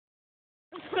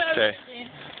Okay.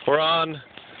 We're on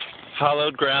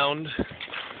hallowed ground.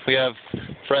 We have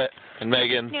Brett and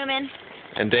Megan Newman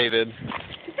and David.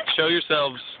 Show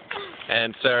yourselves,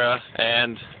 and Sarah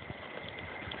and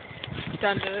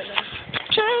Don't do it.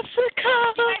 Jessica.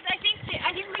 Guys,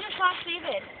 I think we just lost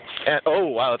David. And, oh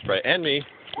wow, that's right. And me.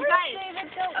 You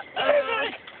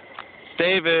guys.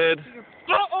 David.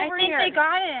 I think they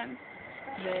got him.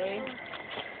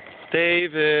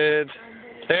 David.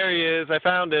 There he is. I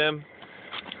found him.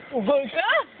 Oh my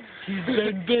God! He's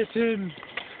been bitten.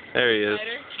 There he is.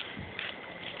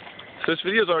 So this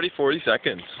video is already 40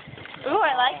 seconds. Ooh,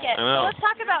 I like it. I know. So let's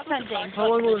talk about something. How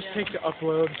long will this take to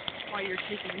upload?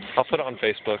 I'll put it on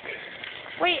Facebook.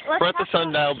 Wait, let's We're at the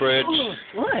Sundail Bridge.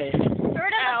 What? Let's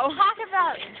talk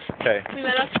about Okay. we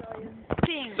met Australians.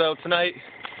 Things. So tonight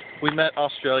we met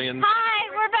Australians Hi,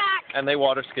 we're back. and they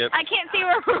water skipped. I can't see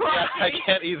where we're Yeah, I watching.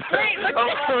 can't either. Wait, look Oh,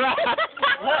 crap.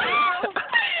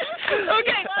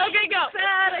 Okay, go.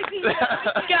 Sad, I see.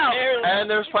 Go. And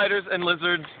there's spiders and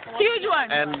lizards, Huge one.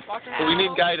 and we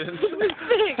need guidance.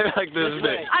 Like this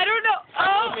big. I don't know.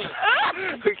 Oh.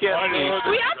 We can't see.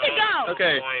 We have to go.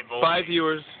 Okay, bye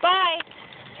viewers. Bye.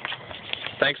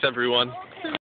 Thanks everyone.